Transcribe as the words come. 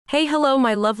Hey, hello,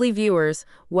 my lovely viewers.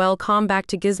 Welcome back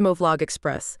to Gizmo Vlog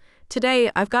Express. Today,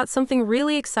 I've got something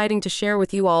really exciting to share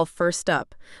with you all. First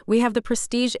up, we have the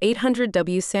Prestige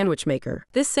 800W Sandwich Maker.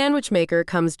 This sandwich maker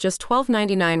comes just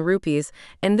 12.99 rupees,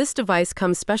 and this device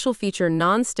comes special feature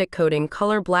non-stick coating,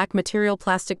 color black material,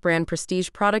 plastic brand Prestige,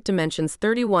 product dimensions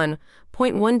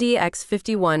 31.1D x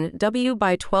 51W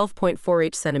by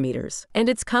 12.48 centimeters. And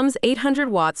it comes 800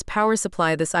 watts power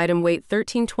supply. This item weight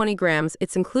 1320 grams.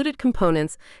 Its included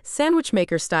components, sandwich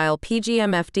maker style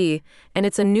PGMFD, and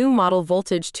it's a new model,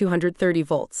 voltage 230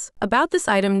 volts. About this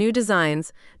item: new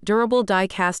designs, durable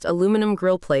die-cast aluminum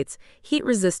grill plates,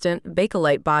 heat-resistant,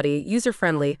 Bakelite body,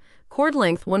 user-friendly, cord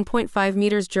length 1.5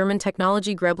 meters, German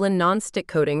Technology Greblon non-stick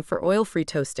coating for oil-free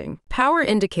toasting. Power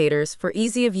indicators for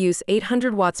easy of use: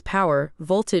 800 watts power,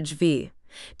 voltage V.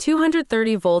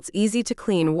 230 volts, easy to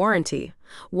clean. Warranty: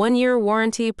 1-year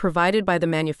warranty provided by the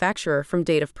manufacturer from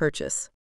date of purchase.